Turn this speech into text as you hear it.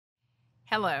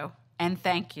Hello, and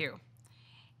thank you.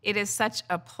 It is such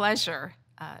a pleasure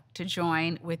to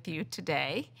join with you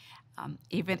today,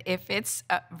 even if it's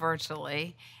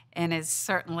virtually, and it's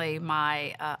certainly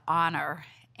my honor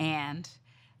and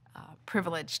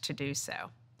privilege to do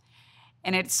so.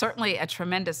 And it's certainly a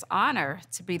tremendous honor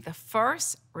to be the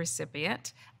first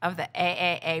recipient of the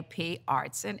AAAP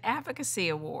Arts and Advocacy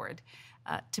Award.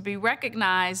 To be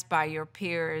recognized by your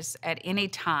peers at any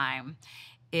time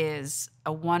is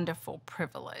a wonderful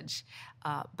privilege,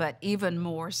 but even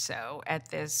more so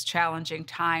at this challenging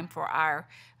time for our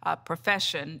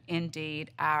profession,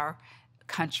 indeed our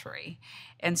country.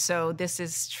 And so this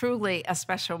is truly a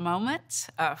special moment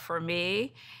for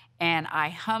me, and I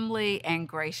humbly and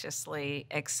graciously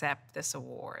accept this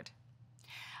award.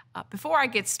 Before I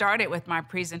get started with my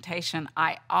presentation,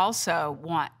 I also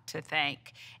want to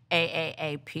thank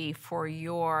AAAP for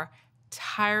your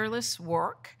tireless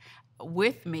work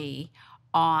with me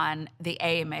on the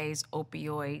AMA's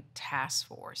Opioid Task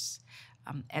Force.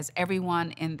 As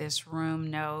everyone in this room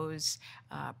knows,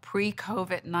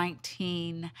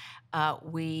 pre-COVID-19,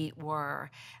 we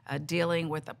were dealing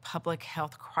with a public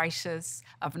health crisis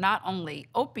of not only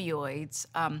opioids,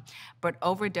 but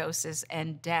overdoses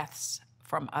and deaths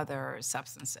from other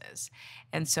substances.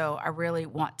 And so I really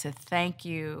want to thank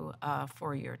you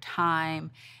for your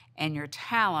time and your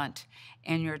talent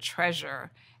and your treasure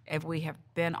as we have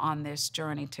been on this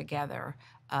journey together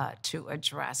to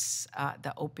address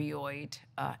the opioid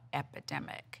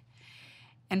epidemic.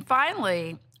 And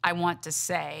finally, I want to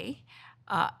say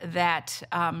that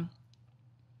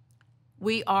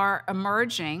we are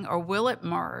emerging, or will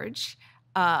emerge,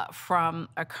 from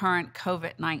a current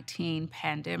COVID-19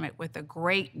 pandemic with a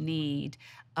great need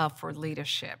for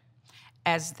leadership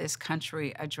as this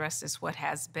country addresses what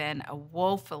has been a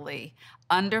woefully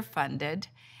underfunded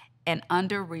and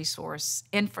under-resourced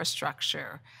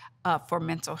infrastructure for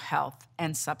mental health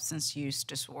and substance use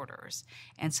disorders.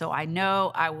 And so I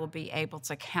know I will be able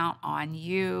to count on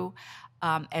you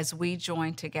as we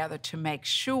join together to make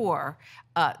sure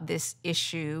this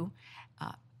issue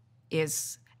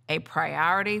is a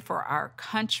priority for our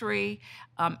country,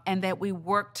 and that we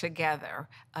work together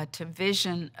to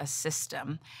vision a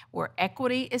system where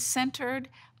equity is centered,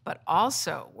 but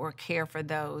also where care for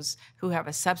those who have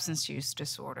a substance use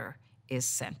disorder is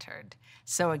centered.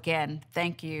 So again,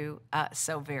 thank you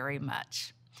so very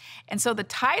much. And so the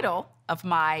title of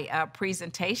my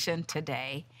presentation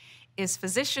today is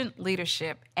Physician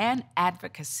Leadership and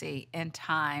Advocacy in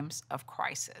Times of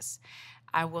Crisis.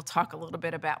 I will talk a little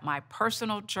bit about my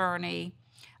personal journey,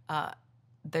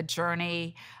 the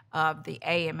journey of the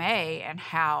AMA, and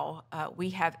how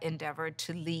we have endeavored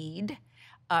to lead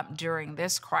during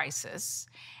this crisis,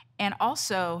 and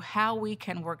also how we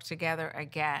can work together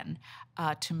again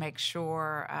to make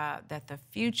sure that the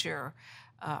future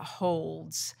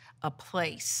holds a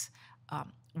place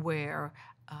where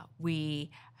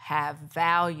we have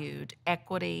valued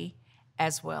equity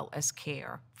as well as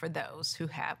care for those who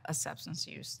have a substance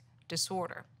use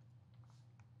disorder.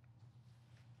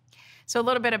 So a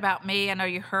little bit about me. I know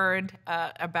you heard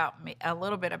about me, a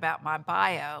little bit about my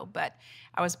bio, but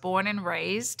I was born and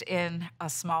raised in a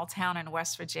small town in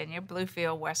West Virginia,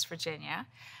 Bluefield, West Virginia.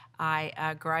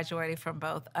 I graduated from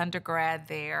both undergrad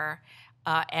there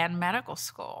and medical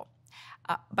school.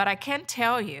 But I can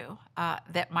tell you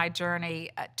that my journey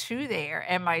to there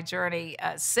and my journey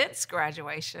since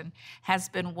graduation has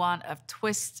been one of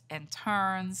twists and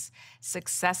turns,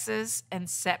 successes and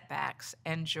setbacks,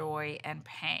 and joy and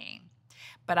pain.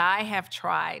 But I have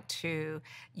tried to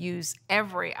use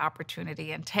every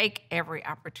opportunity and take every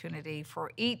opportunity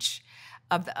for each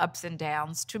of the ups and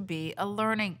downs to be a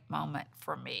learning moment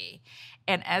for me.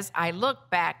 And as I look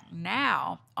back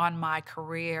now on my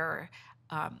career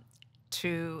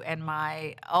and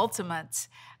my ultimate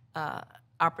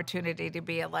opportunity to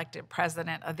be elected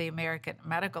president of the American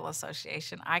Medical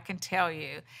Association, I can tell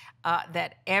you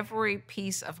that every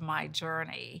piece of my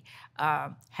journey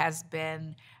has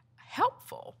been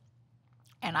helpful.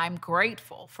 And I'm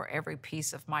grateful for every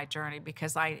piece of my journey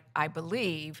because I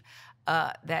believe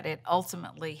that it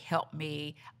ultimately helped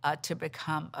me to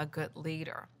become a good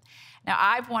leader. Now,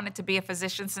 I've wanted to be a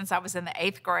physician since I was in the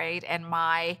 8th grade, and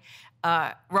my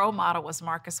role model was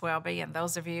Marcus Welby, and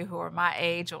those of you who are my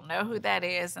age will know who that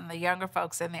is, and the younger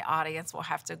folks in the audience will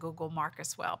have to Google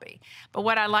Marcus Welby. But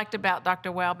what I liked about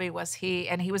Dr. Welby was he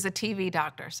was a TV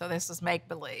doctor, so this was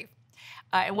make-believe.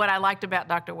 And what I liked about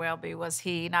Dr. Welby was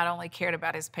he not only cared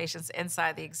about his patients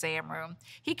inside the exam room,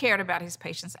 he cared about his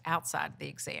patients outside the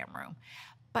exam room.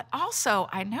 But also,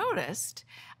 I noticed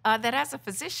that as a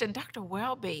physician, Dr.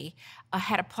 Welby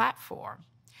had a platform.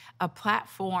 a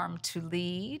platform to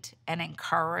lead and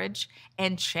encourage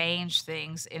and change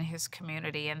things in his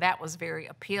community. And that was very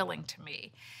appealing to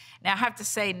me. Now, I have to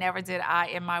say, never did I,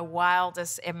 in my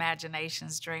wildest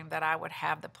imaginations, dream that I would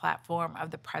have the platform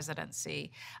of the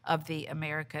presidency of the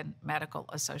American Medical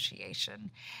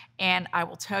Association. And I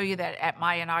will tell you that at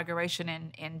my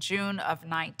inauguration in June of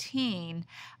 19,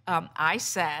 I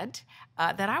said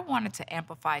that I wanted to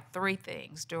amplify three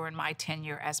things during my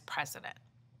tenure as president.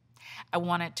 I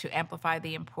wanted to amplify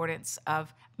the importance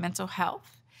of mental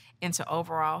health into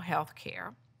overall health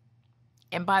care.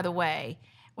 And by the way,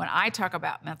 when I talk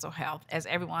about mental health, as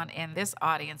everyone in this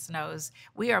audience knows,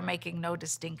 we are making no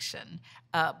distinction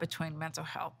between mental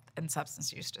health and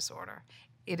substance use disorder.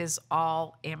 It is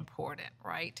all important,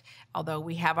 right? Although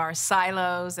we have our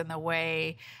silos and the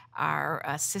way our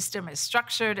system is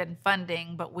structured and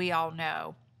funding, but we all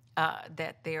know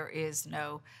that there is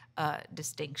no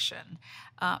distinction.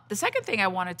 The second thing I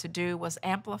wanted to do was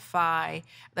amplify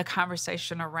the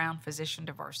conversation around physician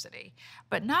diversity,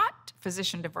 but not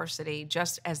physician diversity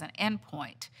just as an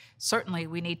endpoint. Certainly,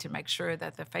 we need to make sure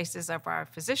that the faces of our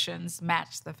physicians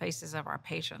match the faces of our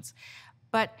patients.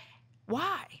 But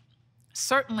why?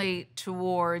 Certainly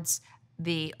towards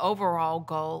the overall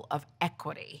goal of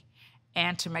equity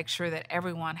and to make sure that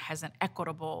everyone has an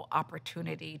equitable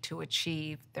opportunity to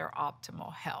achieve their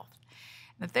optimal health.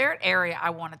 The third area I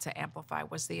wanted to amplify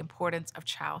was the importance of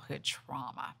childhood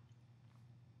trauma.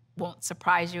 Won't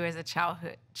surprise you as a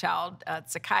child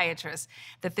psychiatrist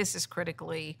that this is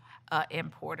critically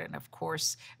important. Of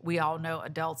course, we all know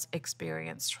adults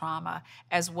experience trauma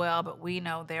as well, but we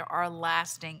know there are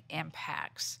lasting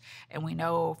impacts. And we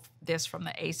know this from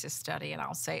the ACEs study, and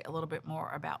I'll say a little bit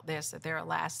more about this, that there are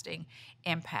lasting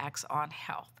impacts on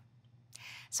health.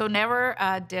 So never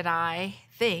did I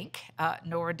think,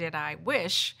 nor did I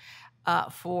wish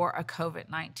for a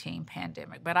COVID-19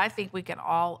 pandemic. But I think we can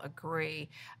all agree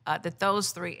that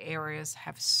those three areas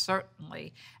have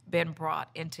certainly been brought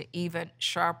into even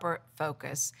sharper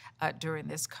focus during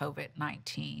this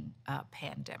COVID-19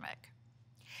 pandemic.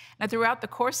 Now, throughout the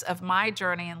course of my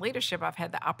journey in leadership, I've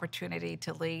had the opportunity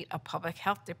to lead a public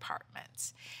health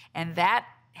department, and that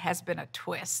has been a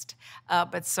twist,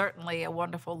 but certainly a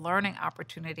wonderful learning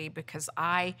opportunity because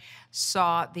I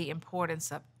saw the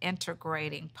importance of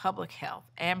integrating public health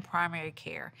and primary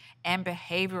care and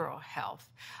behavioral health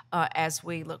as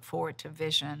we look forward to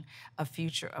vision a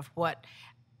future of what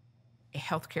a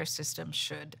healthcare system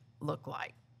should look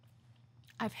like.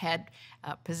 I've had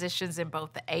positions in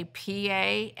both the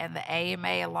APA and the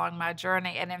AMA along my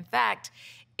journey, and in fact,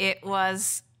 it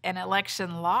was an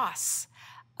election loss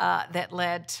that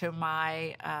led to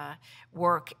my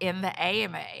work in the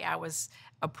AMA. I was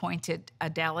appointed a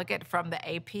delegate from the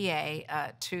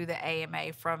APA to the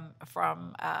AMA from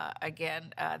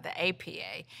the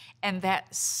APA. And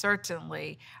that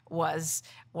certainly was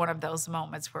one of those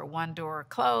moments where one door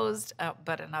closed,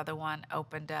 but another one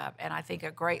opened up. And I think a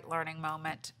great learning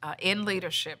moment in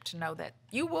leadership to know that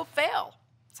you will fail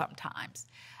sometimes.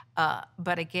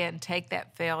 But again, take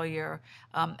that failure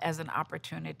as an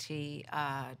opportunity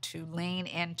to lean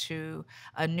into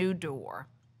a new door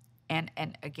and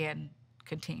again,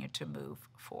 continue to move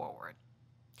forward.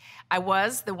 I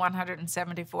was the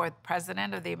 174th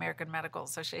president of the American Medical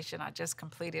Association. I just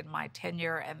completed my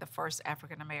tenure and the first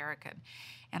African American.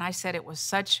 And I said it was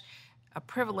such a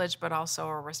privilege, but also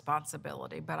a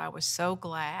responsibility. But I was so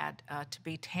glad to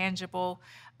be tangible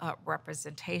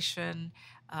representation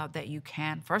that you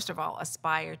can, first of all,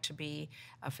 aspire to be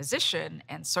a physician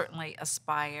and certainly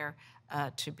aspire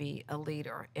to be a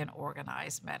leader in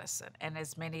organized medicine. And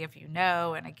as many of you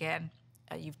know, and again,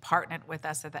 you've partnered with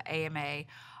us at the AMA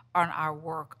on our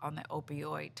work on the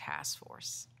Opioid Task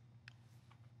Force.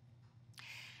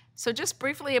 So just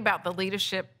briefly about the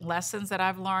leadership lessons that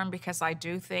I've learned, because I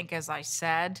do think, as I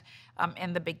said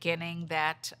in the beginning,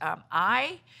 that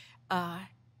I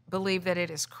believe that it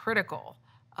is critical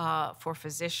for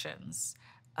physicians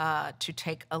to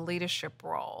take a leadership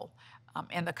role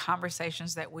in the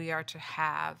conversations that we are to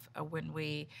have when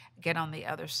we get on the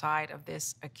other side of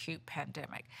this acute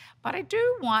pandemic. But I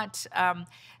do want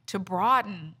to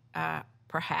broaden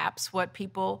perhaps what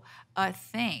people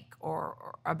think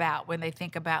or about when they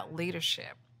think about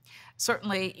leadership.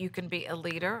 Certainly, you can be a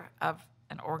leader of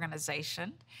an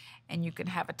organization, and you can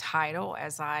have a title,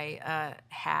 as I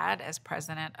had as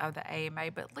president of the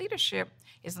AMA, but leadership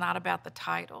is not about the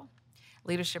title.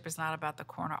 Leadership is not about the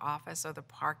corner office or the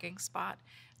parking spot.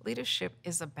 Leadership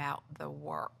is about the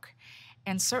work.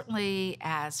 And certainly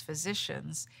as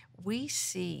physicians, we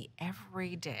see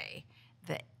every day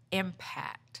the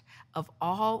impact of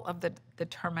all of the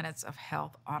determinants of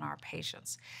health on our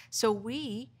patients. So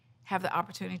we have the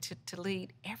opportunity to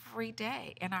lead every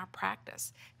day in our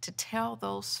practice, to tell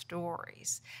those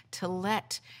stories, to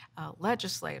let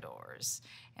legislators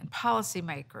and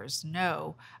policymakers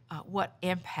know what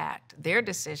impact their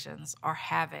decisions are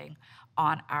having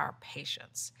on our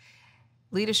patients.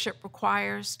 Leadership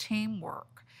requires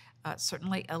teamwork.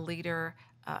 Certainly, a leader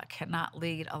cannot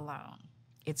lead alone.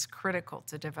 It's critical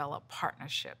to develop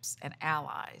partnerships and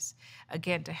allies,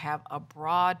 again, to have a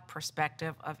broad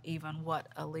perspective of even what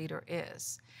a leader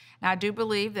is. Now, I do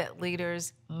believe that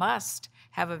leaders must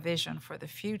have a vision for the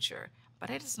future, but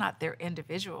it is not their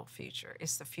individual future.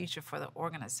 It's the future for the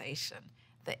organization,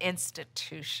 the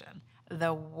institution,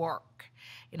 the work.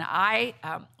 I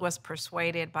was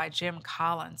persuaded by Jim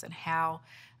Collins and how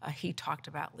he talked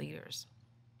about leaders.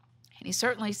 And he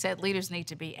certainly said leaders need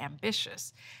to be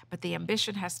ambitious, but the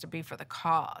ambition has to be for the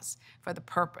cause, for the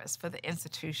purpose, for the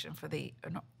institution, for the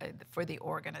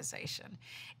organization.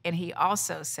 And he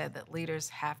also said that leaders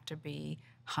have to be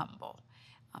humble.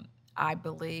 I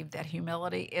believe that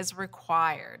humility is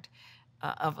required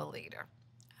of a leader.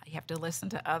 You have to listen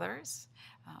to others.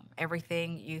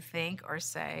 Everything you think or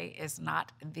say is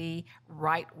not the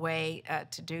right way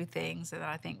to do things. And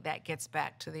I think that gets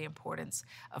back to the importance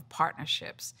of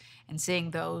partnerships and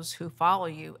seeing those who follow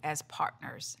you as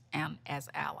partners and as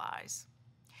allies.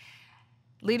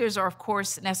 Leaders are, of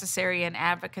course, necessary in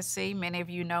advocacy. Many of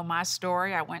you know my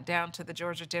story. I went down to the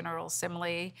Georgia General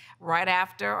Assembly right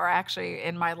after, or actually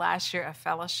in my last year of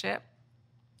fellowship,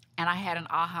 and I had an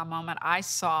aha moment. I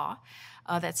saw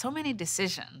that so many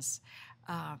decisions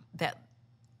that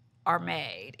are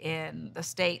made in the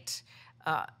state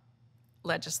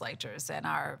legislatures and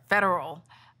our federal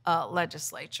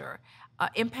legislature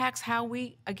impacts how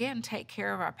we, again, take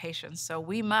care of our patients. So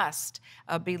we must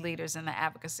be leaders in the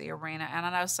advocacy arena. And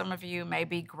I know some of you may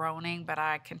be groaning, but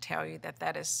I can tell you that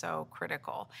that is so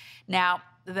critical. Now,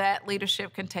 that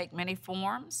leadership can take many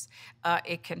forms.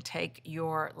 It can take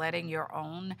letting your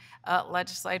own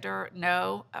legislator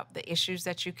know the issues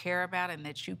that you care about and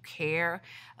that you care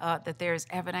that there's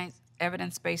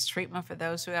evidence-based treatment for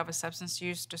those who have a substance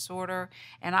use disorder.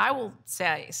 And I will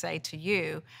say to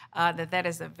you that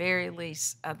is the very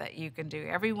least that you can do.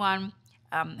 Everyone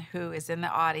who is in the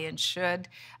audience should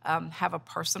have a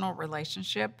personal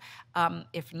relationship,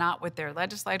 if not with their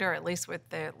legislator, at least with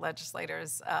their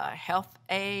legislator's health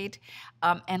aide,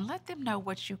 and let them know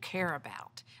what you care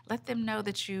about. Let them know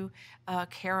that you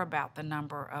care about the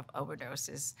number of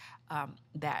overdoses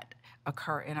that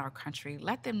occur in our country.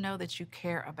 Let them know that you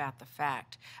care about the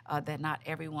fact that not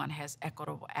everyone has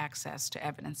equitable access to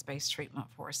evidence-based treatment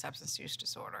for a substance use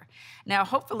disorder. Now,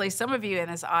 hopefully, some of you in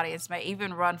this audience may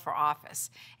even run for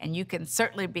office, and you can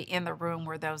certainly be in the room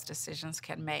where those decisions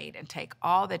can be made and take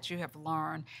all that you have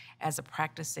learned as a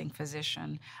practicing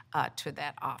physician to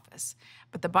that office.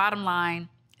 But the bottom line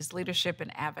is leadership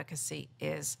and advocacy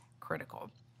is critical.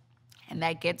 And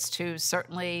that gets to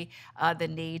certainly the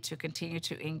need to continue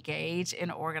to engage in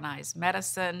organized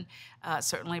medicine,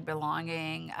 certainly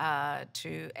belonging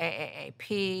to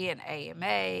AAAP and AMA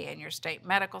and your state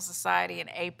medical society and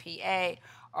APA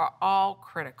are all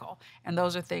critical. And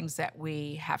those are things that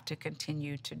we have to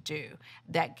continue to do.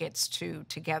 That gets to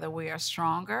together we are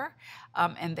stronger,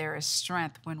 and there is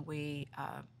strength when we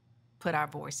put our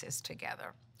voices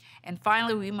together. And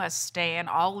finally, we must stand,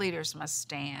 all leaders must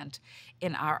stand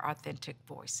in our authentic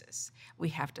voices. We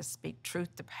have to speak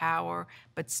truth to power,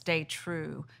 but stay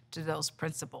true to those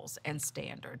principles and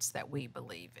standards that we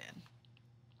believe in.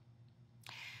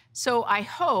 So I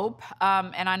hope,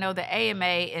 and I know the AMA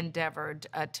endeavored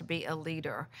to be a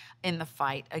leader in the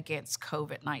fight against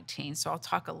COVID-19. So I'll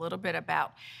talk a little bit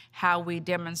about how we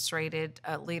demonstrated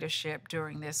leadership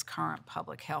during this current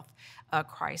public health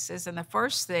crisis. And the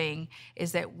first thing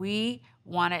is that we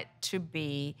wanted to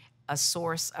be a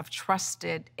source of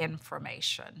trusted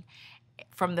information.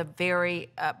 From the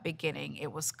very beginning,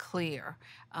 it was clear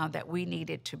that we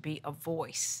needed to be a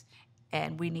voice,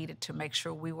 and we needed to make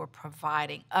sure we were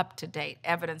providing up-to-date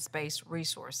evidence-based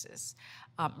resources,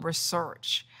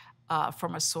 research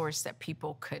from a source that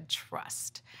people could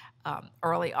trust.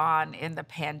 Early on in the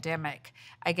pandemic,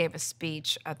 I gave a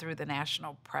speech through the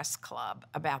National Press Club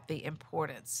about the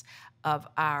importance of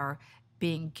our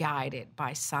being guided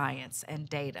by science and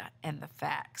data and the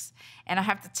facts. And I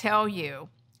have to tell you,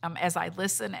 as I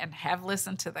listen and have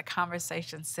listened to the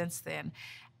conversation since then,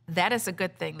 that is a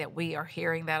good thing that we are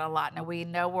hearing that a lot. Now, we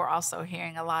know we're also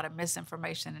hearing a lot of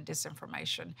misinformation and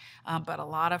disinformation, but a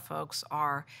lot of folks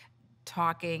are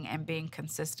talking and being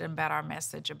consistent about our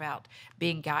message about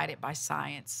being guided by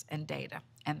science and data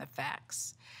and the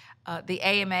facts. The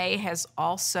AMA has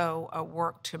also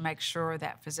worked to make sure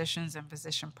that physicians and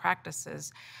physician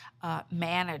practices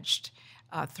managed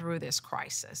through this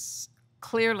crisis.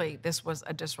 Clearly, this was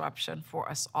a disruption for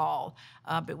us all,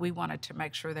 but we wanted to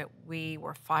make sure that we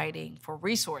were fighting for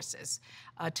resources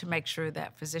to make sure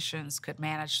that physicians could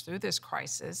manage through this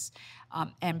crisis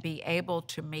and be able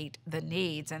to meet the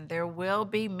needs. And there will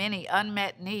be many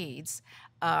unmet needs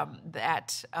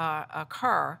that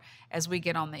occur as we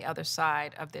get on the other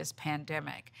side of this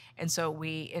pandemic. And so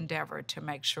we endeavored to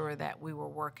make sure that we were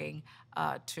working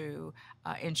to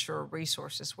ensure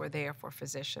resources were there for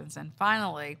physicians. And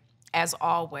finally, as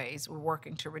always, we're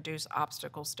working to reduce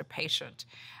obstacles to patient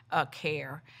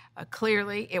care.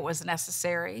 Clearly, it was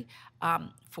necessary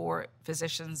for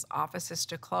physicians' offices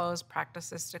to close,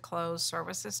 practices to close,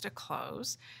 services to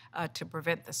close to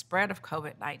prevent the spread of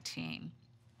COVID-19.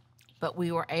 But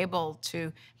we were able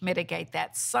to mitigate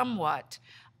that somewhat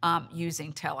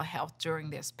using telehealth during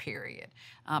this period.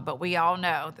 But we all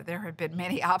know that there have been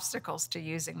many obstacles to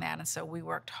using that, and so we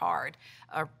worked hard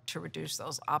to reduce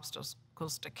those obstacles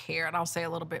to care. And I'll say a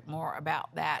little bit more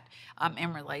about that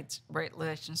in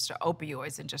relations to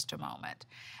opioids in just a moment.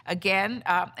 Again,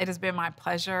 it has been my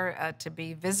pleasure to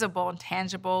be visible and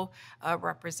tangible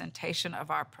representation of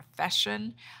our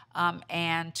profession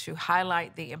and to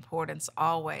highlight the importance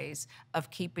always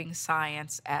of keeping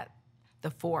science at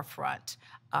the forefront.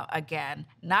 Again,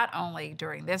 not only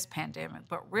during this pandemic,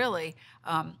 but really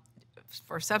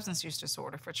for substance use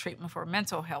disorder, for treatment for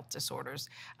mental health disorders,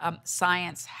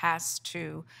 science has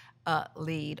to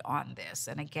lead on this.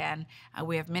 And again,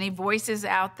 we have many voices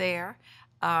out there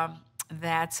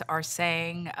that are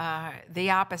saying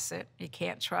the opposite. You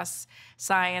can't trust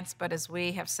science, but as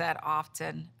we have said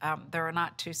often, there are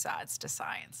not two sides to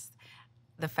science.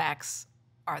 The facts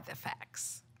are the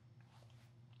facts.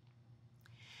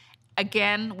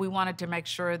 Again, we wanted to make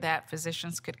sure that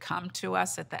physicians could come to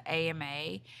us at the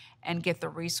AMA and get the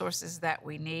resources that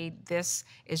we need. This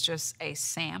is just a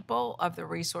sample of the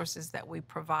resources that we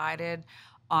provided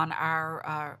on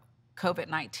our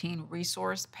COVID-19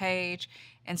 resource page.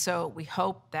 And so we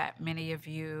hope that many of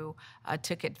you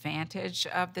took advantage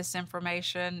of this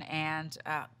information and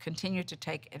continue to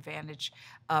take advantage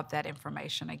of that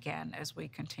information again as we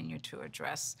continue to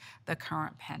address the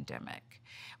current pandemic.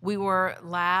 We were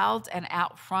loud and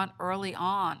out front early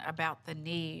on about the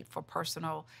need for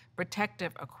personal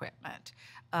protective equipment,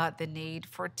 the need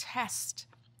for tests,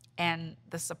 and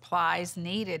the supplies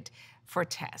needed for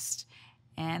tests,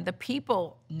 and the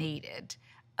people needed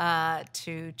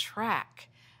to track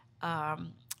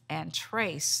and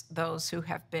trace those who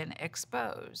have been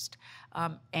exposed,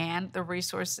 and the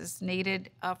resources needed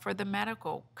for the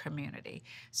medical community.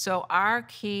 So our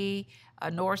key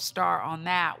North Star on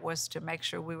that was to make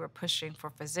sure we were pushing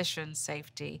for physician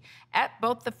safety at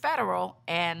both the federal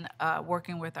and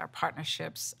working with our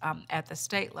partnerships at the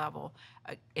state level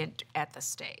at the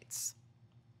states.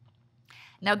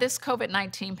 Now, this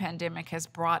COVID-19 pandemic has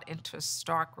brought into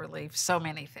stark relief so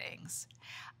many things,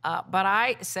 but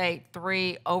I say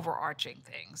three overarching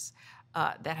things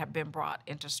that have been brought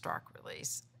into stark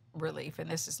relief, and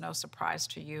this is no surprise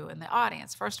to you in the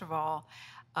audience. First of all,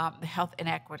 the health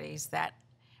inequities that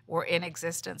were in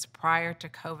existence prior to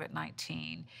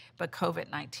COVID-19, but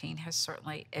COVID-19 has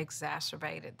certainly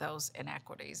exacerbated those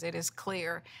inequities. It is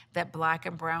clear that Black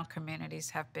and brown communities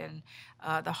have been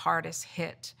the hardest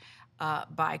hit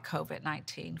by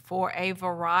COVID-19 for a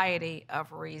variety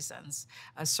of reasons.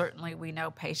 Certainly, we know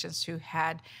patients who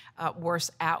had worse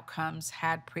outcomes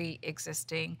had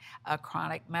pre-existing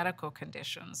chronic medical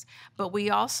conditions, but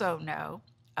we also know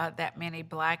that many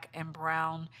Black and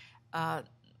brown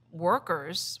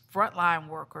workers, frontline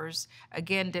workers,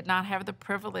 again, did not have the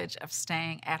privilege of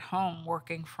staying at home,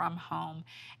 working from home,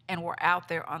 and were out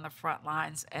there on the front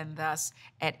lines and thus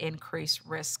at increased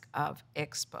risk of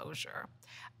exposure.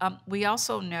 We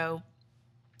also know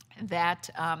that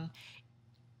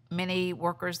many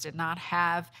workers did not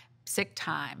have sick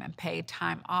time and paid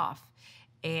time off,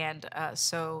 and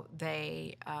so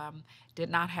they did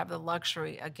not have the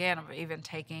luxury, again, of even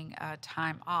taking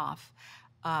time off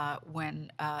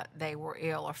when they were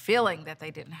ill or feeling that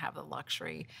they didn't have the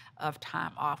luxury of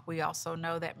time off. We also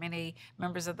know that many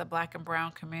members of the Black and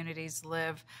brown communities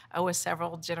live with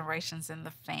several generations in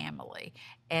the family,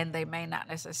 and they may not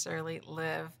necessarily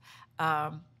live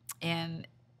in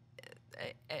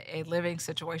a living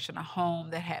situation, a home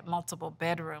that had multiple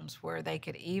bedrooms where they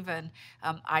could even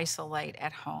isolate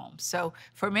at home. So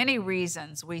for many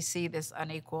reasons, we see this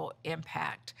unequal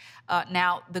impact.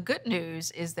 Now, the good news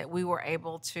is that we were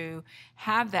able to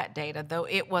have that data, though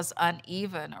it was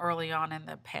uneven early on in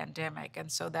the pandemic.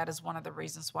 And so that is one of the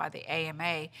reasons why the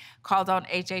AMA called on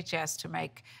HHS to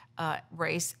make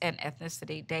race and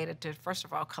ethnicity data to, first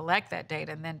of all, collect that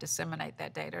data and then disseminate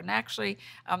that data. And actually,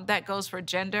 that goes for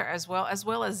gender as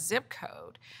well as zip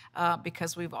code,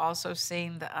 because we've also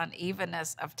seen the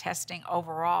unevenness of testing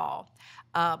overall,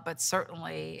 but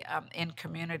certainly in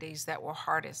communities that were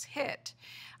hardest hit.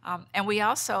 And we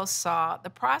also saw the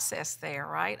process there,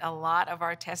 right? A lot of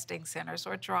our testing centers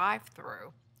were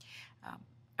drive-through.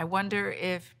 I wonder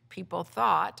if people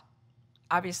thought,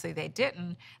 obviously they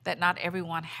didn't, that not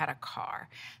everyone had a car.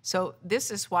 So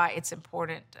this is why it's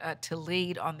important to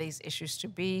lead on these issues, to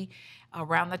be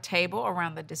around the table,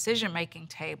 around the decision-making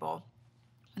table,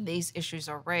 when these issues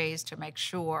are raised, to make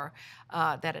sure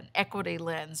that an equity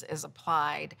lens is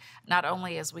applied, not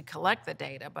only as we collect the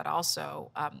data, but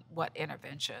also what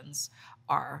interventions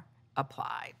are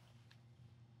applied.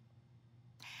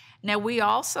 Now, we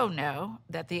also know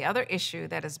that the other issue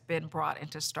that has been brought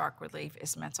into stark relief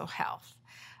is mental health.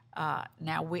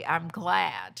 I'm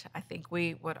glad, I think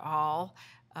we would all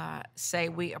say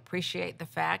we appreciate the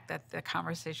fact that the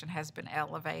conversation has been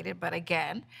elevated. But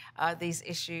again, these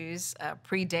issues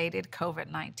predated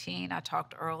COVID-19. I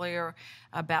talked earlier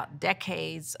about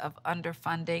decades of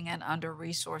underfunding and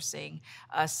under-resourcing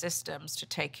systems to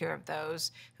take care of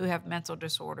those who have mental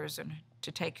disorders and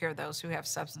to take care of those who have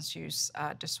substance use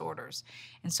disorders.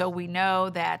 And so we know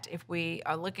that if we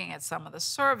are looking at some of the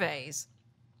surveys,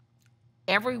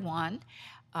 everyone,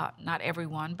 not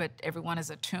everyone, but everyone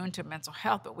is attuned to mental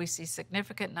health, but we see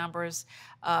significant numbers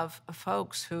of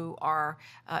folks who are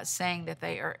saying that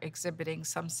they are exhibiting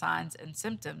some signs and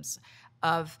symptoms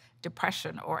of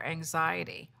depression or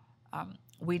anxiety.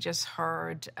 We just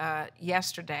heard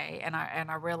yesterday, and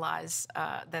I realize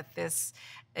that this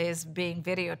is being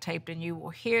videotaped and you will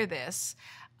hear this,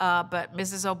 but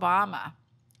Mrs. Obama,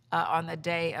 on the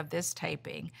day of this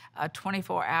taping,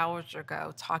 24 hours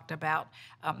ago, talked about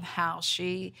how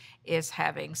she is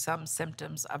having some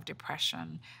symptoms of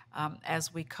depression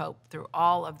as we cope through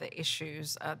all of the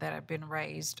issues that have been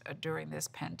raised during this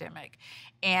pandemic.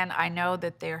 And I know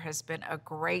that there has been a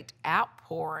great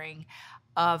outpouring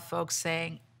of folks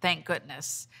saying, thank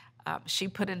goodness, she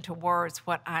put into words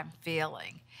what I'm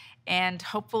feeling. And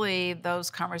hopefully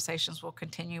those conversations will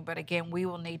continue. But again, we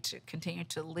will need to continue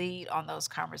to lead on those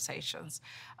conversations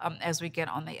as we get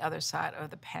on the other side of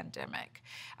the pandemic.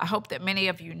 I hope that many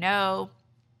of you know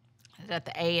that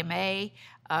at the AMA,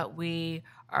 we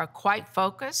are quite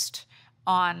focused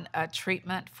on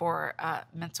treatment for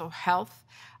mental health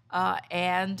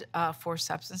and for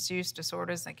substance use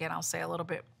disorders. Again, I'll say a little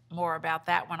bit more about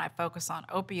that when I focus on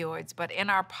opioids. But in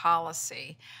our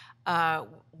policy,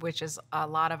 which is a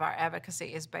lot of our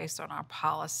advocacy is based on our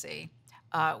policy.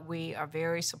 We are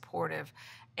very supportive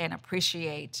and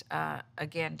appreciate,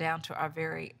 again, down to our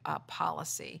very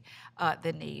policy,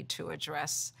 the need to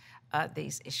address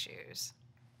these issues.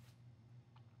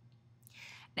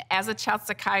 Now, as a child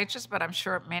psychiatrist, but I'm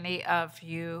sure many of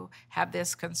you have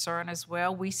this concern as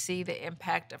well, we see the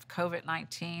impact of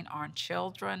COVID-19 on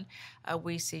children.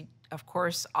 We see, of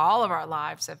course, all of our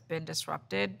lives have been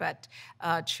disrupted, but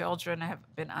children have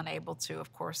been unable to,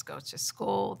 of course, go to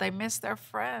school. They miss their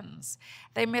friends.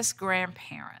 They miss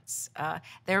grandparents.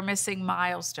 They're missing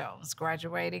milestones,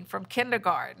 graduating from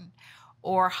kindergarten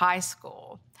or high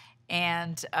school,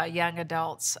 and young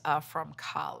adults from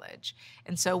college.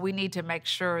 And so we need to make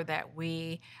sure that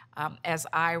we, as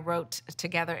I wrote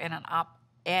together in an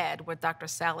op-ed with Dr.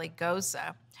 Sally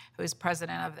Goza, who is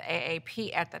president of the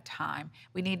AAP at the time,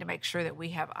 we need to make sure that we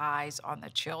have eyes on the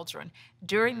children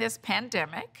during this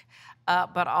pandemic.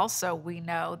 But also we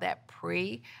know that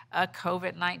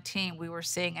pre-COVID-19, we were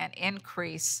seeing an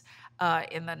increase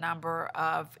in the number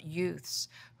of youths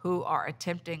who are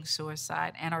attempting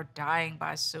suicide and are dying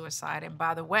by suicide. And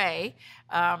by the way,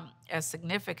 a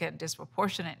significant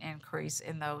disproportionate increase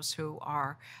in those who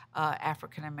are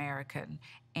African American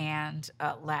and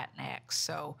Latinx.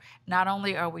 So not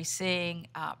only are we seeing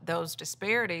those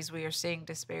disparities, we are seeing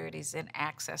disparities in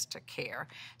access to care.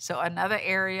 So another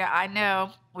area, I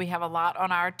know we have a lot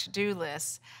on our to-do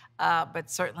list, but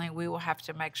certainly we will have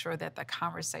to make sure that the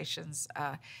conversations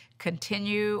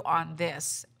continue on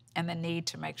this and the need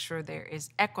to make sure there is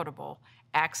equitable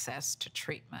access to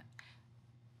treatment.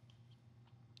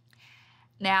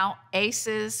 Now,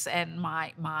 ACEs and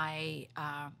my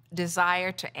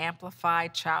desire to amplify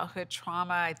childhood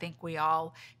trauma, I think we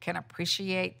all can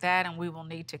appreciate that, and we will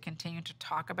need to continue to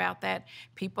talk about that.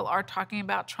 People are talking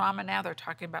about trauma now. They're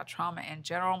talking about trauma in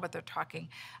general, but they're talking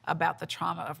about the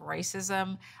trauma of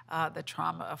racism, the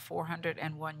trauma of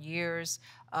 401 years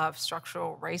of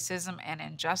structural racism and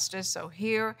injustice. So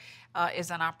here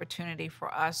is an opportunity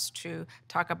for us to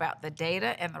talk about the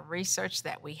data and the research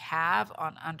that we have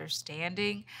on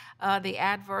understanding the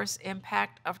adverse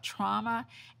impact of trauma,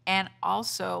 and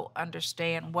also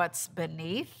understand what's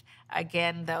beneath,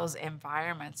 again, those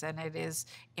environments. And it is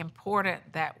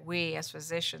important that we as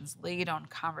physicians lead on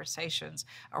conversations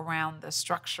around the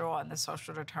structural and the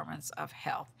social determinants of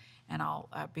health. And I'll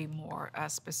be more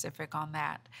specific on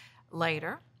that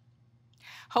later.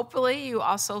 Hopefully you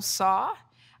also saw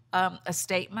a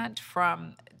statement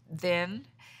from then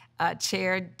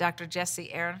Chair Dr.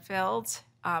 Jesse Ehrenfeld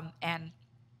and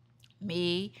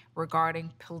me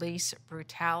regarding police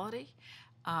brutality.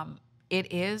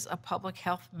 It is a public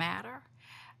health matter,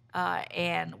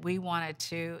 and we wanted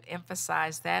to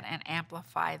emphasize that and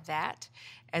amplify that,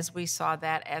 as we saw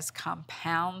that as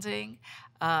compounding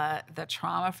the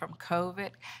trauma from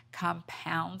COVID,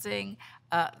 compounding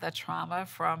the trauma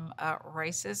from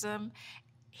racism.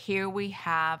 Here we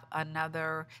have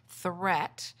another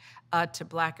threat to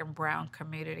Black and Brown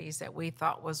communities that we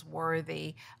thought was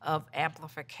worthy of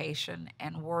amplification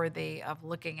and worthy of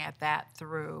looking at that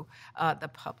through the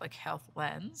public health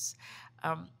lens.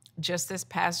 Just this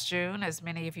past June, as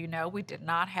many of you know, we did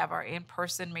not have our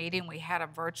in-person meeting. We had a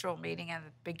virtual meeting. And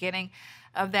at the beginning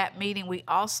of that meeting, we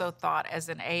also thought as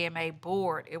an AMA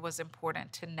board, it was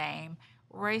important to name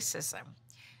racism.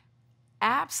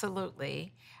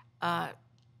 Absolutely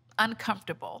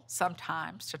uncomfortable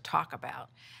sometimes to talk about.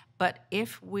 But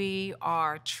if we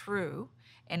are true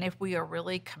and if we are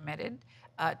really committed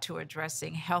to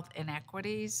addressing health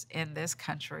inequities in this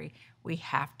country, we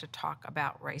have to talk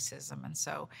about racism. And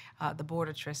so the Board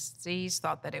of Trustees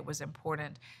thought that it was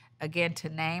important, again, to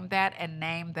name that and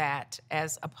name that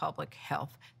as a public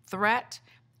health threat,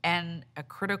 and a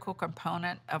critical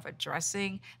component of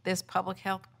addressing this public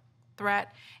health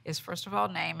threat is, first of all,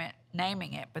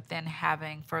 naming it, but then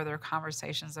having further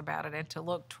conversations about it and to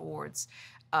look towards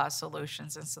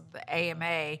solutions. And so the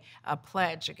AMA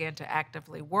pledged, again, to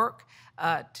actively work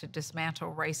to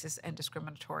dismantle racist and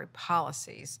discriminatory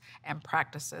policies and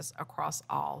practices across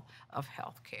all of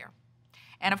healthcare.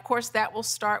 And of course, that will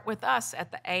start with us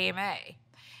at the AMA.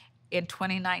 In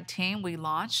 2019, we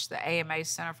launched the AMA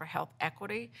Center for Health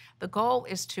Equity. The goal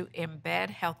is to embed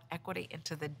health equity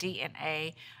into the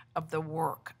DNA of the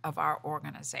work of our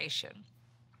organization.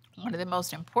 One of the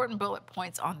most important bullet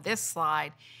points on this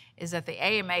slide is that the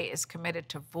AMA is committed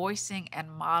to voicing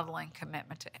and modeling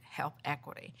commitment to health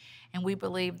equity. And we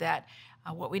believe that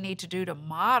what we need to do to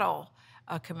model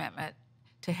a commitment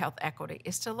to health equity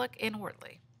is to look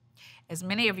inwardly. As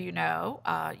many of you know,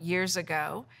 years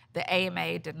ago, the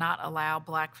AMA did not allow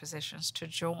Black physicians to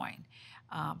join.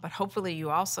 But hopefully you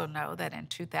also know that in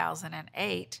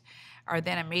 2008, our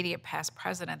then immediate past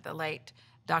president, the late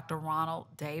Dr. Ronald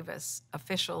Davis,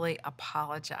 officially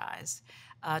apologized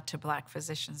to Black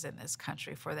physicians in this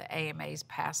country for the AMA's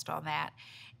past on that,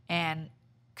 and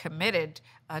committed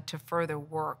to further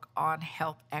work on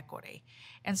health equity.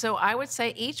 And so I would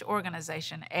say each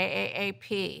organization,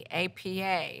 AAAP,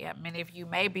 APA, many of you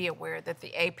may be aware that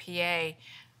the APA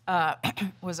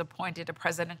was appointed a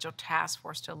presidential task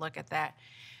force to look at that.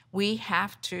 We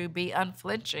have to be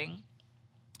unflinching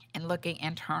in looking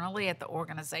internally at the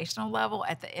organizational level,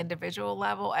 at the individual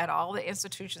level, at all the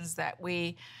institutions that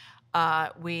we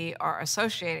are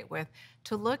associated with,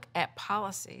 to look at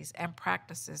policies and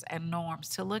practices and norms,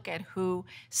 to look at who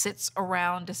sits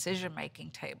around decision-making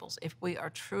tables if we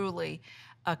are truly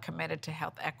committed to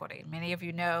health equity. Many of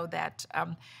you know that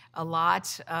a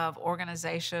lot of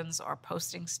organizations are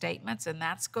posting statements, and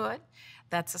that's good.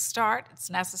 That's a start. It's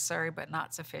necessary, but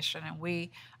not sufficient. And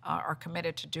we are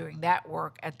committed to doing that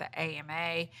work at the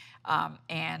AMA.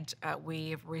 And we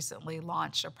have recently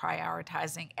launched a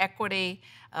Prioritizing Equity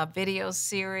video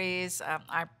series.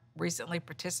 I recently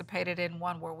participated in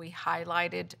one where we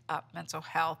highlighted mental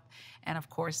health. And of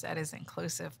course, that is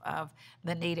inclusive of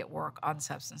the needed work on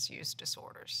substance use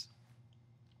disorders.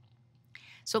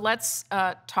 So let's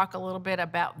talk a little bit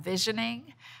about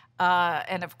visioning.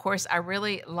 And of course, I'm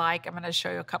going to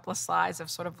show you a couple of slides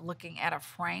of sort of looking at a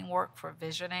framework for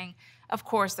visioning. Of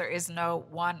course, there is no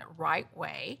one right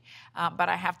way, but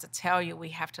I have to tell you, we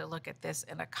have to look at this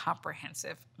in a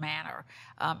comprehensive manner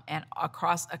and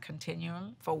across a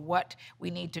continuum for what we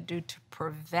need to do to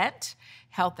prevent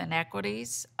health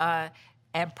inequities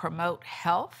and promote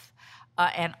health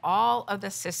and all of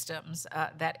the systems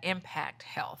that impact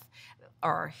health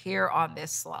are here on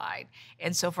this slide.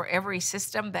 And so for every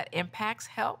system that impacts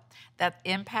health, that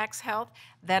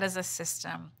is a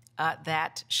system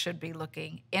that should be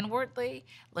looking inwardly,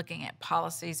 looking at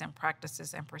policies and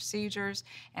practices and procedures,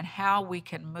 and how we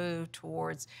can move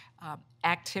towards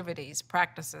activities,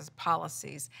 practices,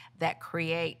 policies that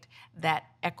create that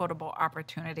equitable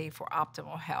opportunity for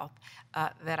optimal health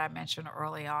that I mentioned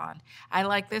early on. I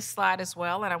like this slide as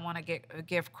well, and I want to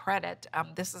give credit.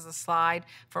 This is a slide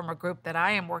from a group that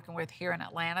I am working with here in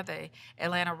Atlanta, the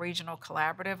Atlanta Regional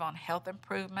Collaborative on Health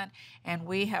Improvement, and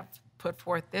we have put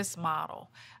forth this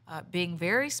model, being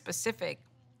very specific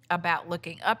about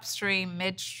looking upstream,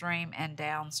 midstream, and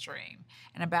downstream,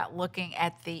 and about looking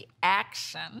at the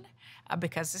action,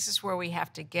 because this is where we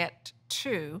have to get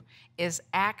to, is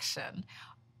action.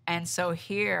 And so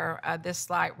here, this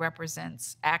slide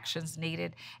represents actions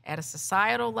needed at a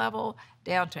societal level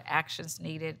down to actions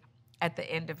needed at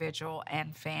the individual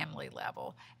and family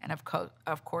level, and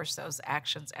of course, those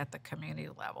actions at the community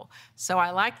level. So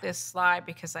I like this slide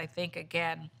because I think,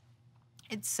 again,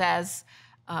 it says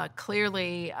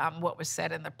clearly what was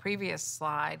said in the previous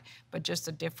slide, but just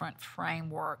a different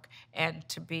framework, and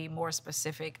to be more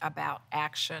specific about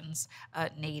actions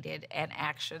needed and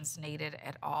actions needed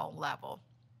at all levels.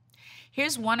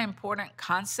 Here's one important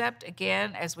concept,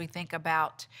 again, as we think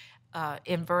about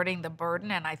inverting the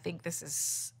burden, and I think this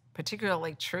is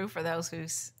particularly true for those who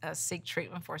seek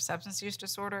treatment for substance use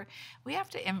disorder. We have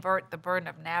to invert the burden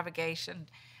of navigation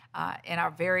in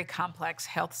our very complex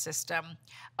health system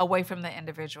away from the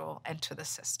individual and to the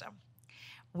system.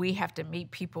 We have to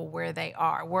meet people where they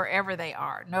are, wherever they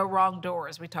are. No wrong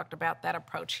doors. We talked about that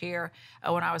approach here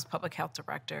when I was public health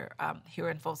director here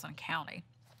in Fulton County.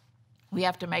 We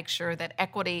have to make sure that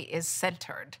equity is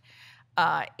centered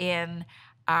in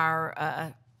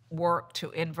our work to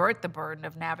invert the burden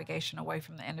of navigation away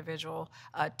from the individual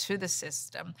to the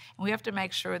system. And we have to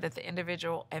make sure that the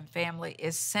individual and family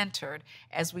is centered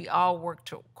as we all work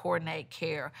to coordinate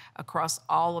care across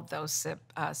all of those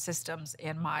systems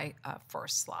in my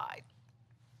first slide.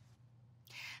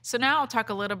 So now I'll talk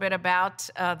a little bit about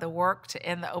the work to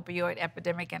end the opioid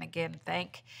epidemic, and again,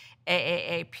 thank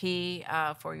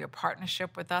AAAP for your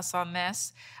partnership with us on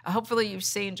this. Hopefully you've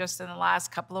seen just in the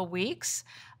last couple of weeks,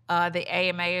 the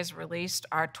AMA has released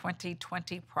our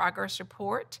 2020 progress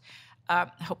report.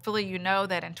 Hopefully you know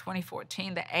that in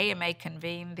 2014, the AMA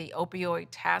convened the Opioid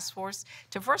Task Force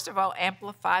to, first of all,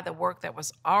 amplify the work that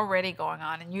was already going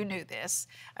on, and you knew this.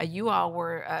 You all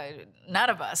were, none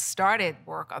of us started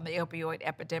work on the opioid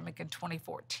epidemic in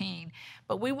 2014,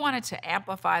 but we wanted to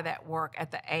amplify that work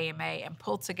at the AMA and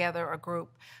pull together a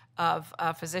group of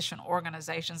physician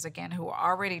organizations, again, who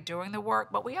are already doing the work,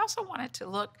 but we also wanted to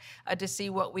look to see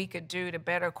what we could do to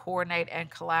better coordinate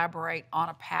and collaborate on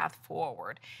a path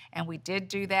forward. And we did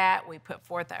do that. We put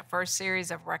forth that first series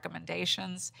of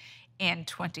recommendations in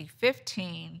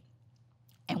 2015,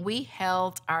 and we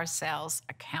held ourselves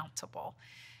accountable.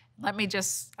 I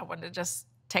want to just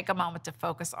take a moment to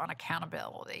focus on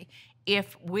accountability.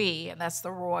 If we, and that's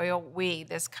the royal we,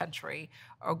 this country,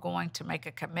 are going to make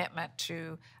a commitment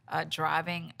to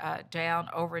driving down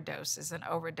overdoses and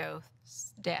overdose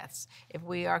deaths, if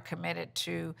we are committed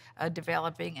to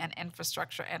developing an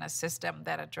infrastructure and a system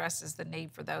that addresses the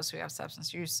need for those who have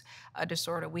substance use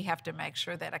disorder, we have to make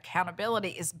sure that accountability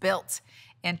is built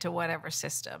into whatever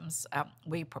systems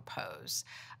we propose.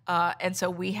 And so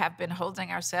we have been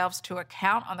holding ourselves to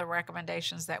account on the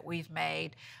recommendations that we've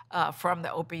made from the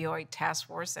Opioid Task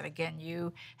Force. And again,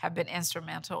 you have been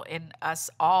instrumental in us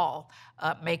all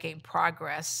making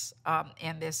progress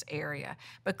in this area.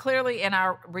 But clearly in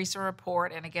our recent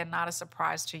report, and again, not a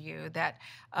surprise to you, that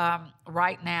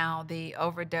right now the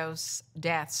overdose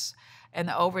deaths and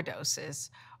the overdoses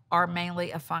are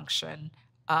mainly a function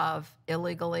of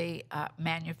illegally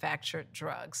manufactured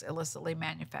drugs, illicitly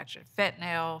manufactured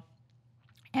fentanyl,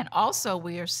 and also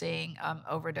we are seeing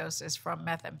overdoses from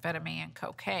methamphetamine and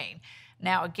cocaine.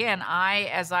 Now, again,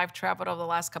 as I've traveled over the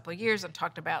last couple of years and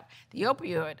talked about the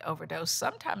opioid overdose,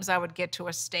 sometimes I would get to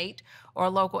a state or a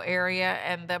local area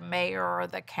and the mayor or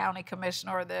the county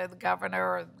commissioner or the governor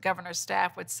or governor's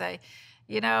staff would say,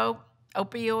 you know,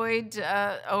 opioid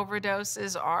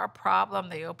overdoses are a problem.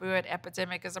 The opioid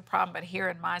epidemic is a problem, but here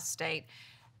in my state,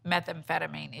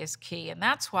 methamphetamine is key. And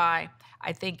that's why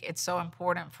I think it's so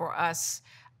important for us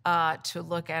to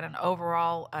look at an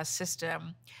overall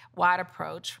system-wide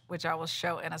approach, which I will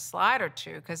show in a slide or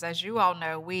two, because as you all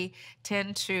know, we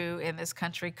tend to, in this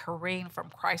country, careen from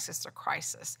crisis to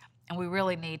crisis. And we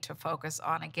really need to focus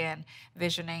on, again,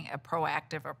 visioning a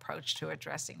proactive approach to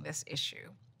addressing this issue.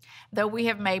 Though we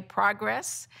have made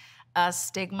progress,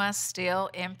 stigma still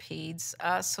impedes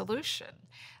solution.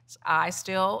 I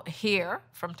still hear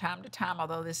from time to time,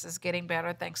 although this is getting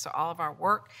better thanks to all of our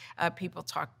work, people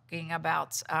talking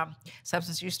about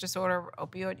substance use disorder,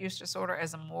 opioid use disorder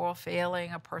as a moral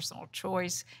failing, a personal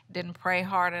choice, didn't pray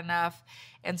hard enough.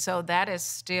 And so that is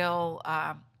still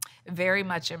very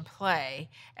much in play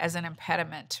as an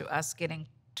impediment to us getting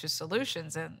to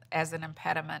solutions and as an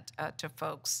impediment to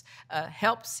folks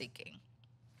help seeking.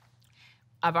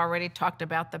 I've already talked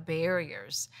about the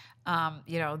barriers,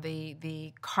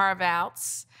 the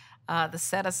carve-outs, the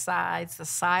set-asides, the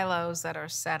silos that are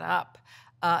set up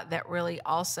that really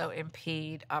also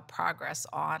impede progress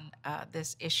on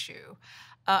this issue.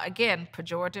 Again,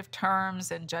 pejorative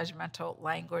terms and judgmental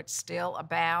language still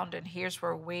abound, and here's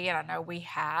where we, and I know we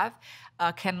have,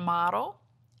 can model.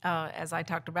 As I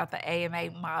talked about the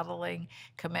AMA modeling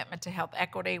commitment to health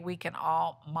equity, we can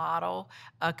all model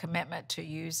a commitment to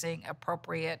using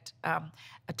appropriate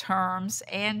terms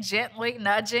and gently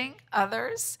nudging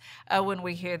others when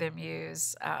we hear them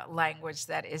use language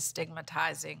that is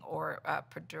stigmatizing or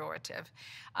pejorative.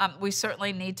 We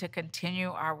certainly need to continue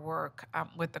our work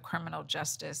with the criminal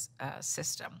justice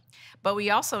system, but we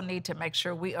also need to make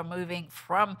sure we are moving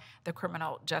from the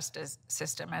criminal justice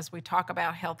system. As we talk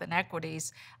about health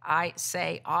inequities, I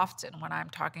say often when I'm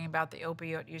talking about the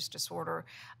opioid use disorder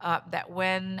that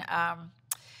when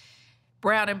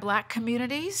brown and black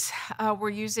communities were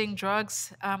using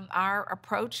drugs, our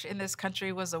approach in this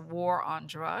country was a war on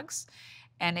drugs,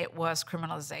 and it was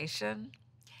criminalization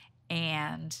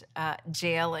and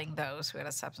jailing those who had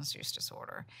a substance use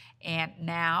disorder. And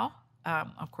now,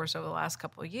 of course, over the last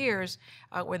couple of years,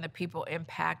 when the people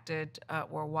impacted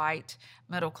were white,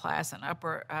 middle class, and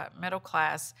upper middle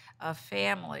class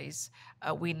families,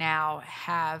 we now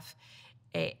have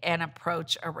an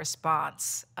approach, a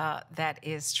response that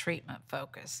is treatment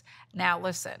focused. Now,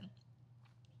 listen,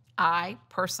 I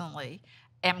personally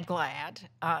am glad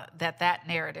that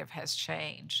narrative has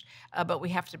changed, but we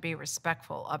have to be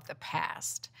respectful of the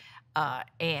past.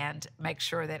 And make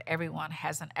sure that everyone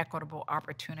has an equitable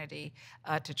opportunity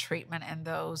to treatment. And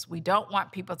those, we don't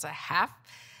want people to have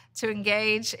to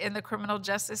engage in the criminal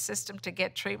justice system to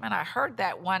get treatment. I heard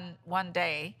that one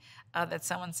day that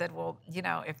someone said, well,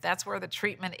 if that's where the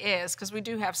treatment is, because we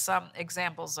do have some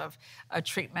examples of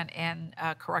treatment in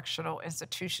correctional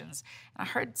institutions. And I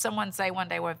heard someone say one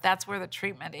day, well, if that's where the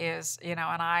treatment is, and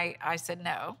I said,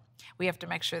 no, we have to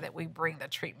make sure that we bring the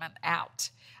treatment out.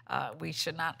 We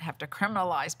should not have to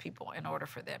criminalize people in order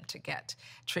for them to get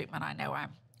treatment. I know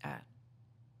I'm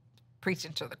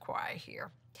preaching to the choir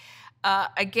here.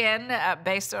 Again,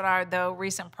 based on our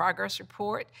recent progress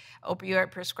report,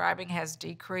 opioid prescribing has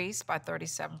decreased by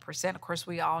 37%. Of course,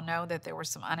 we all know that there were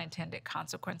some unintended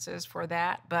consequences for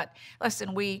that. But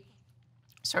listen, we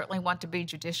certainly want to be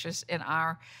judicious in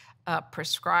our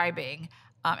prescribing.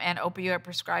 And opioid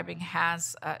prescribing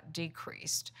has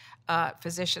decreased.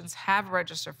 Physicians have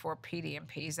registered for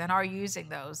PDMPs and are using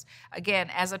those,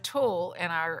 again, as a tool in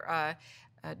our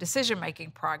decision-making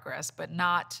progress, but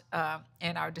not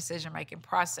in our decision-making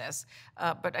process.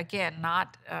 But again,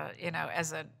 not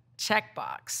as a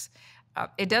checkbox.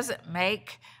 It doesn't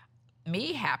make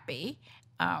me happy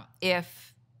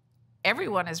if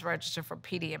everyone is registered for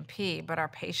PDMP, but our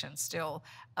patients still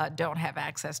don't have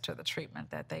access to the treatment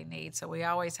that they need. So we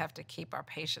always have to keep our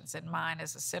patients in mind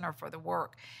as a center for the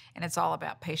work, and it's all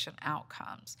about patient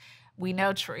outcomes. We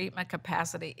know treatment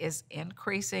capacity is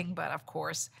increasing, but of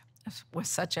course, with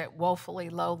such at woefully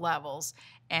low levels,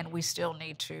 and we still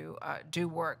need to do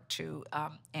work to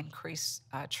increase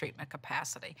treatment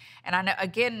capacity. And I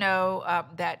know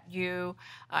that you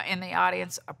in the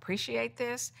audience appreciate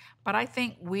this, but I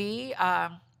think we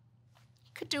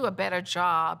could do a better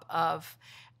job of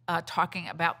talking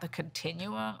about the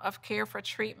continuum of care for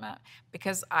treatment,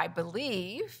 because I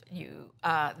believe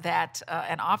that,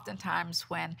 and oftentimes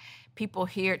when people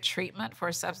hear treatment for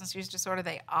a substance use disorder,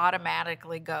 they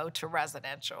automatically go to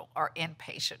residential or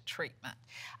inpatient treatment.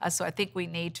 So I think we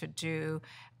need to do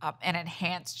an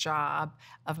enhanced job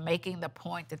of making the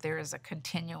point that there is a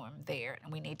continuum there,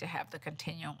 and we need to have the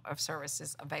continuum of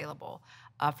services available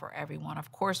for everyone.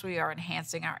 Of course, we are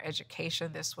enhancing our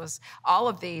education. All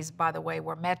of these, by the way,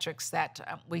 were metrics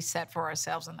that we set for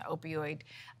ourselves in the Opioid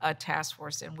Task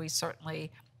Force, and we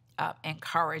certainly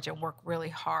encourage and work really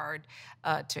hard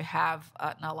to have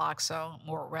naloxone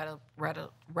more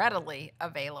readily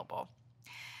available.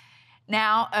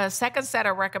 Now, a second set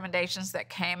of recommendations that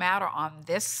came out are on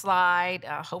this slide.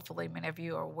 Hopefully many of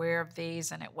you are aware of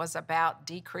these, and it was about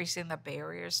decreasing the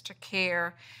barriers to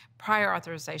care. Prior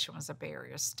authorization was a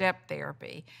barrier. Step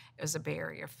therapy is a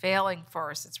barrier. Failing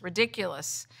first. It's a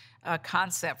ridiculous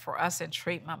concept for us in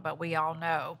treatment, but we all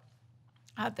know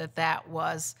that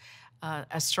was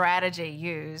a strategy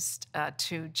used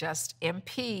to just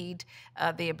impede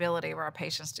the ability of our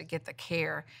patients to get the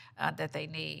care that they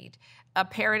need.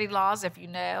 Parity laws, if you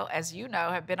know, as you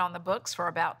know, have been on the books for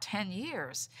about 10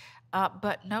 years.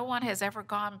 But no one has ever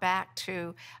gone back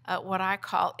to what I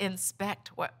call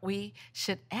inspect what we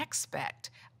should expect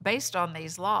based on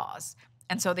these laws.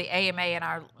 And so the AMA, in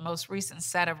our most recent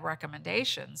set of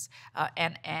recommendations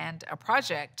and a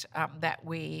project that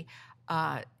we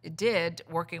did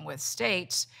working with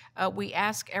states, we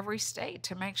asked every state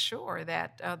to make sure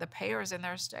that the payers in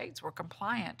their states were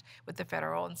compliant with the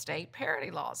federal and state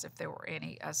parity laws, if there were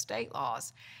any state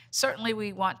laws. Certainly,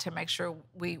 we want to make sure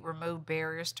we remove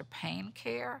barriers to pain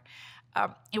care.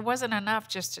 It wasn't enough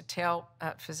just to tell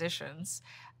physicians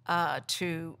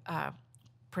to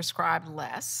prescribe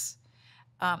less.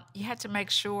 You had to make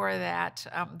sure that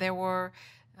there were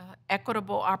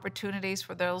equitable opportunities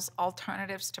for those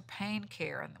alternatives to pain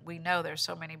care. And we know there's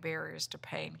so many barriers to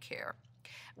pain care.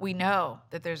 We know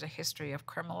that there's a history of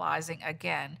criminalizing,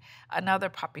 again, another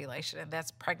population, and that's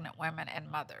pregnant women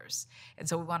and mothers. And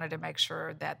so we wanted to make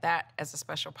sure that as a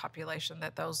special population,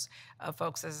 that those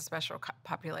folks as a special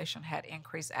population had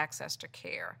increased access to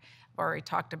care. I've already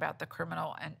talked about the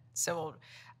criminal and civil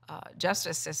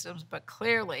justice systems, but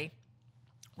clearly,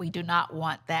 we do not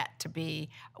want that to be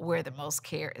where the most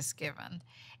care is given.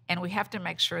 And we have to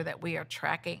make sure that we are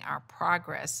tracking our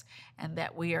progress and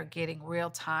that we are getting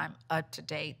real-time,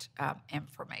 up-to-date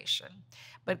information.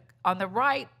 But on the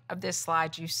right of this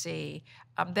slide, you see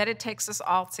that it takes us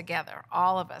all together,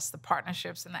 all of us, the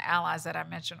partnerships and the allies that I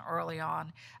mentioned early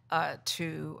on,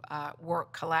 to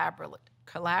work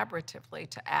collaboratively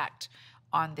to act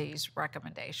on these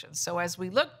recommendations. So as we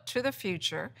look to the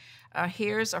future,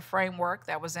 here's a framework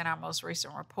that was in our most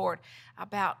recent report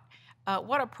about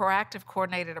what a proactive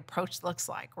coordinated approach looks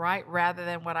like, right? Rather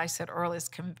than what I said earlier is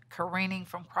careening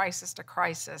from crisis to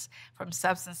crisis, from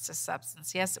substance to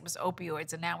substance. Yes, it was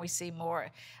opioids, and now we see more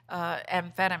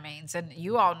amphetamines. And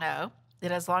you all know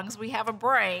that as long as we have a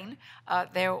brain,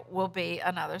 there will be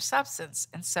another substance.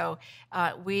 And so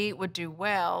we would do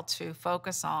well to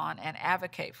focus on and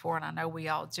advocate for, and I know we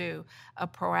all do, a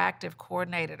proactive,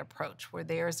 coordinated approach where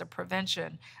there is a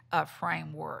prevention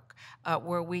framework,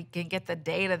 where we can get the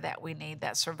data that we need,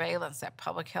 that surveillance, that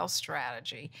public health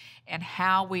strategy, and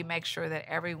how we make sure that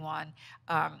everyone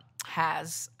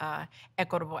has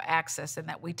equitable access, and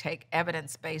that we take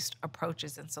evidence-based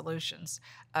approaches and solutions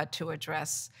to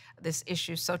address this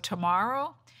issue. So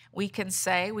tomorrow, we can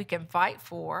say, we can fight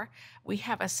for, we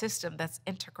have a system that's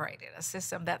integrated, a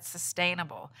system that's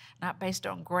sustainable, not based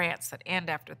on grants that end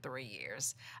after 3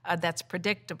 years, that's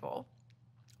predictable,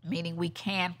 meaning we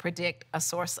can predict a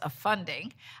source of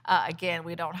funding. Again,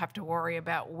 we don't have to worry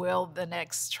about will the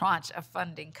next tranche of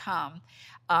funding come,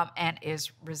 and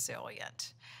is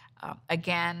resilient.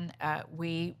 Again,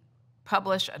 we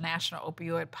publish a national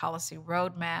opioid policy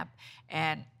roadmap,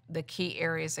 and the key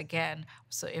areas, again,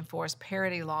 so enforce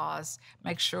parity laws,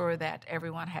 make sure that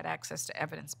everyone had access to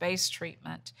evidence-based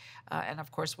treatment, and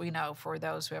of course we know for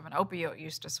those who have an opioid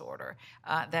use disorder,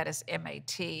 that is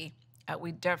MAT,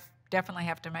 we definitely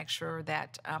have to make sure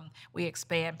that we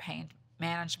expand pain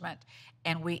management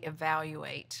and we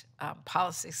evaluate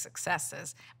policy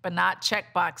successes, but not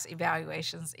checkbox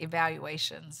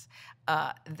evaluations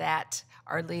that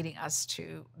are leading us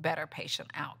to better patient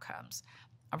outcomes.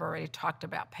 I've already talked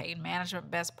about pain management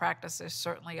best practices,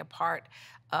 certainly a part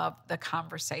of the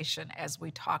conversation as we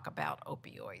talk about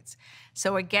opioids.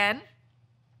 So again,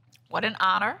 what an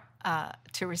honor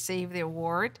to receive the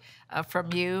award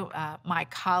from you, my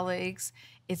colleagues.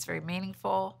 It's very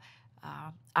meaningful.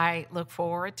 I look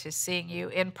forward to seeing you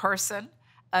in person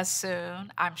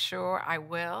soon. I'm sure I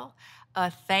will.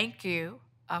 Thank you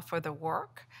for the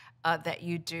work that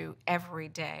you do every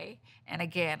day. And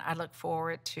again, I look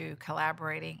forward to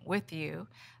collaborating with you.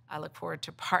 I look forward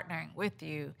to partnering with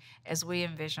you as we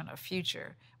envision a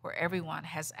future where everyone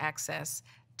has access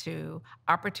to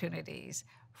opportunities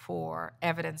for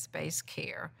evidence-based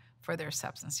care for their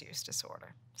substance use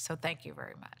disorder. So thank you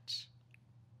very much.